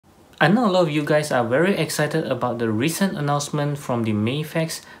I know a lot of you guys are very excited about the recent announcement from the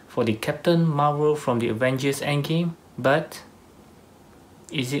Mafex for the Captain Marvel from the Avengers Endgame, but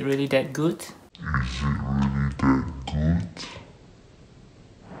is it really that good?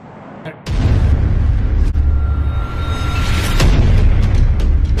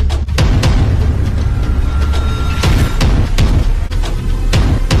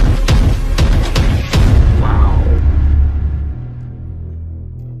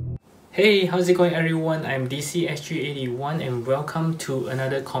 Hey, how's it going everyone? I'm DCSG81 and welcome to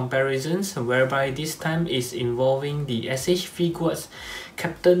another comparisons whereby this time is involving the SH Figuarts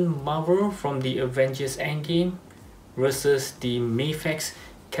Captain Marvel from the Avengers Endgame versus the Mafex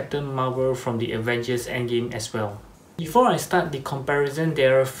Captain Marvel from the Avengers Endgame as well. Before I start the comparison,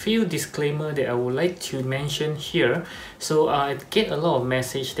 there are a few disclaimers that I would like to mention here. So I get a lot of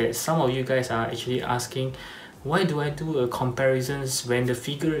message that some of you guys are actually asking, why do I do a comparisons when the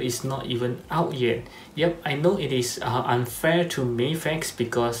figure is not even out yet? Yep, I know it is unfair to Mafex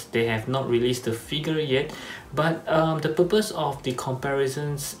because they have not released the figure yet, but the purpose of the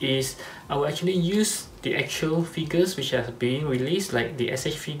comparisons is I will actually use the actual figures which have been released, like the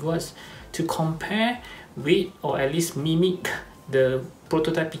SH Figuarts, to compare with or at least mimic the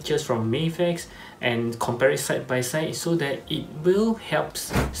prototype pictures from Mafex and compare it side by side, so that it will help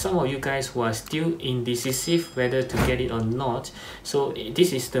some of you guys who are still indecisive whether to get it or not. So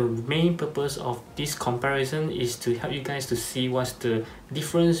this is the main purpose of this comparison, is to help you guys to see what's the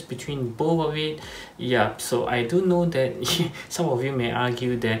difference between both of it. Yeah, so I do know that some of you may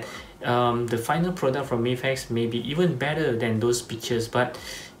argue that the final product from Mafex may be even better than those pictures, but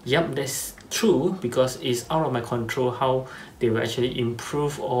yep, that's true because it's out of my control how they will actually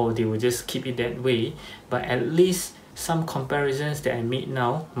improve or they will just keep it that way. But at least some comparisons that I made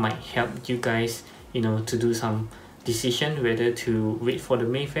now might help you guys, to do some decision whether to wait for the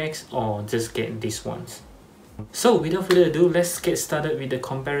Mafex or just get these ones. So without further ado, let's get started with the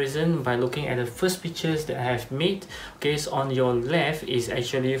comparison by looking at the first pictures that I have made. Okay, so on your left is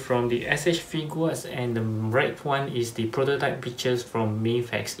actually from the SH Figuarts and the right one is the prototype pictures from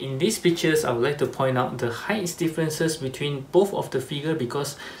Mafex. In these pictures, I would like to point out the height differences between both of the figure,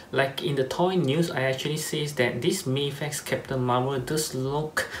 because like in the toy news, I actually says that this Mafex Captain Marvel does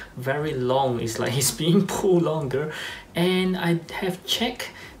look very long. It's like he's being pulled longer, and I have checked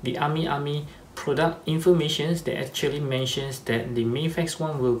the Army product informations that actually mentions that the Mafex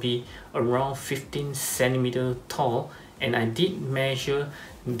one will be around 15 centimeter tall, and I did measure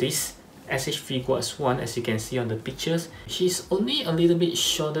this SH Figuarts one. As you can see on the pictures, she's only a little bit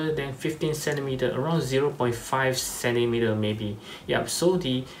shorter than 15 centimeter, around 0.5 centimeter maybe. Yeah, so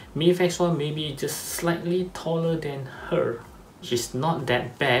the Mafex one maybe just slightly taller than her. She's not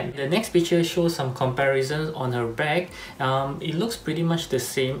that bad. The next picture shows some comparisons on her back. It looks pretty much the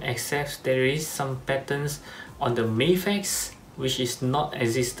same, except there is some patterns on the Mafex which is not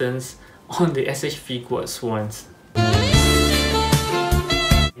existent on the SH Figuarts ones.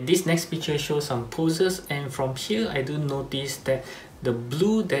 This next picture shows some poses, and from here I do notice that the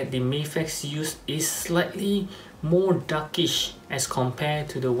blue that the Mafex used is slightly more darkish as compared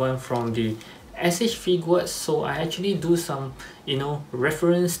to the one from the SH Figuarts. So I actually do some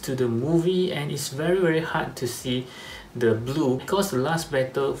reference to the movie, and it's very hard to see the blue because the last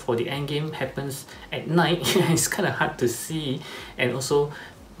battle for the endgame happens at night. It's kind of hard to see, and also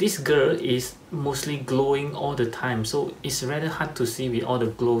this girl is mostly glowing all the time, so it's rather hard to see with all the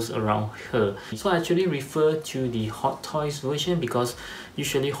glows around her. So I actually refer to the Hot Toys version because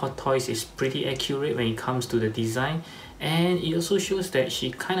usually Hot Toys is pretty accurate when it comes to the design, and it also shows that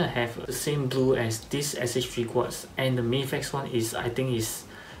she kind of have the same blue as this SH Figuarts, and the Mafex one is, I think, is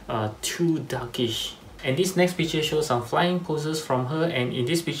too darkish. And this next picture shows some flying poses from her, and in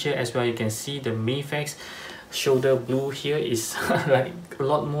this picture as well you can see the Mafex shoulder blue here is like a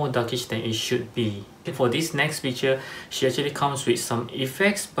lot more darkish than it should be. For this next picture, she actually comes with some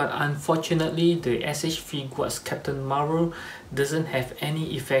effects, but unfortunately the SH Figuarts Captain Marvel doesn't have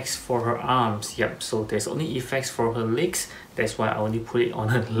any effects for her arms. Yep, so there's only effects for her legs. That's why I only put it on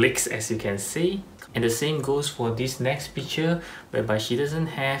her legs, as you can see. And the same goes for this next picture, whereby she doesn't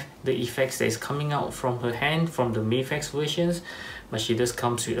have the effects that is coming out from her hand from the Mafex versions, but she just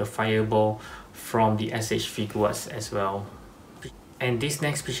comes with a fireball from the SH Figuarts as well. And this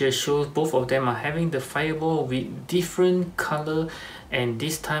next picture shows both of them are having the fireball with different color, and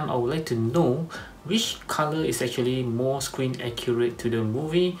this time I would like to know which color is actually more screen accurate to the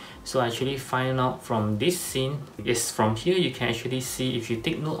movie. So I actually find out from this scene. Yes, from here you can actually see, if you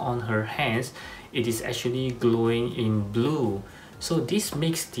take note on her hands, it is actually glowing in blue. So this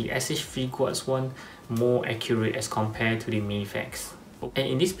makes the SH Figuarts one more accurate as compared to the Mafex. And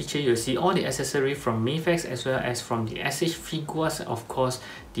in this picture, you'll see all the accessory from Mafex as well as from the SH Figuarts. Of course,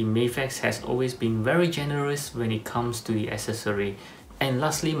 the Mafex has always been very generous when it comes to the accessory. And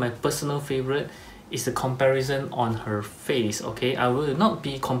lastly, my personal favorite is the comparison on her face. Okay, I will not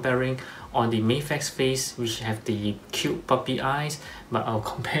be comparing on the Mafex face, which have the cute puppy eyes, but I'll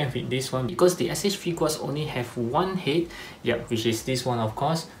compare with this one because the SH Figuarts only have one head, which is this one, of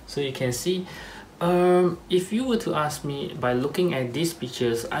course. So you can see, if you were to ask me by looking at these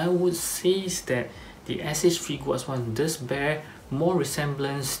pictures, I would say that the SH Figuarts one does bear more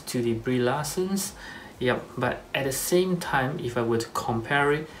resemblance to the Brie Larson's. But at the same time, if I were to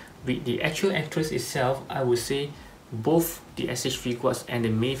compare it with the actual actress itself, I would say both the SH Figuarts and the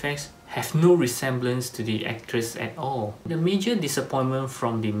Mafex have no resemblance to the actress at all. The major disappointment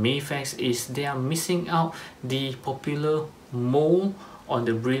from the Mafex is they are missing out the popular mole on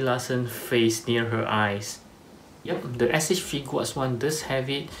the Brie Larson face near her eyes. The SH Figuarts one does have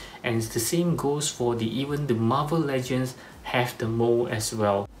it, and the same goes for even the Marvel Legends have the mole as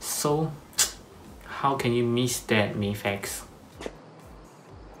well. So how can you miss that, Mafex?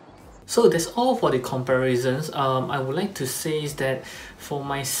 So that's all for the comparisons. I would like to say is that for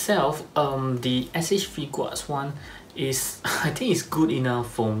myself, the SH Figuarts one is I think it's good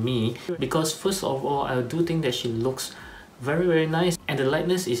enough for me, because first of all, I do think that she looks very nice, and the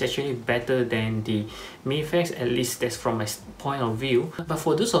likeness is actually better than the Mafex, at least that's from my point of view. But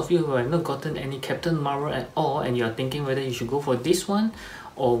for those of you who have not gotten any Captain Marvel at all and you are thinking whether you should go for this one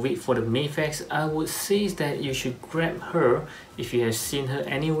or wait for the Mafex, I would say that you should grab her if you have seen her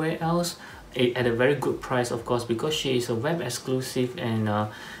anywhere else at a very good price, of course, because she is a web exclusive and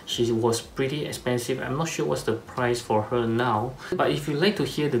she was pretty expensive. I'm not sure what's the price for her now, but if you like to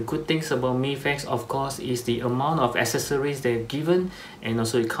hear the good things about Mafex, of course, is the amount of accessories they've given, and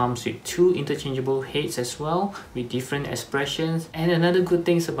also it comes with 2 interchangeable heads as well with different expressions. And another good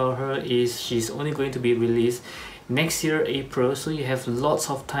things about her is she's only going to be released next year April, so you have lots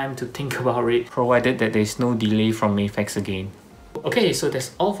of time to think about it, provided that there is no delay from Mafex again. Okay, so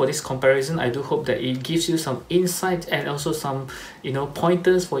that's all for this comparison. I do hope that it gives you some insight and also some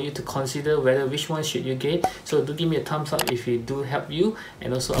pointers for you to consider whether which one should you get. So do give me a thumbs up if it do help you,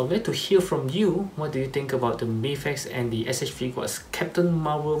 and also I would like to hear from you. What do you think about the Mafex and the SH Figuarts Captain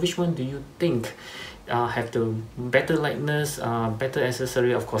Marvel? Which one do you think have the better likeness, better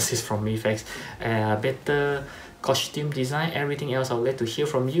accessory? Of course, it's from Mafex, better costume design, everything else. I would like to hear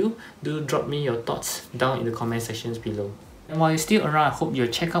from you. Do drop me your thoughts down in the comment sections below. And while you're still around, I hope you'll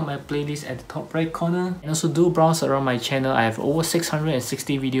check out my playlist at the top right corner, and also do browse around my channel. I have over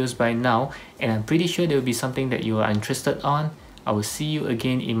 660 videos by now, and I'm pretty sure there will be something that you are interested on. I will see you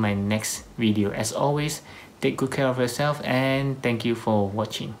again in my next video. As always, take good care of yourself, and thank you for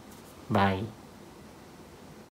watching. Bye.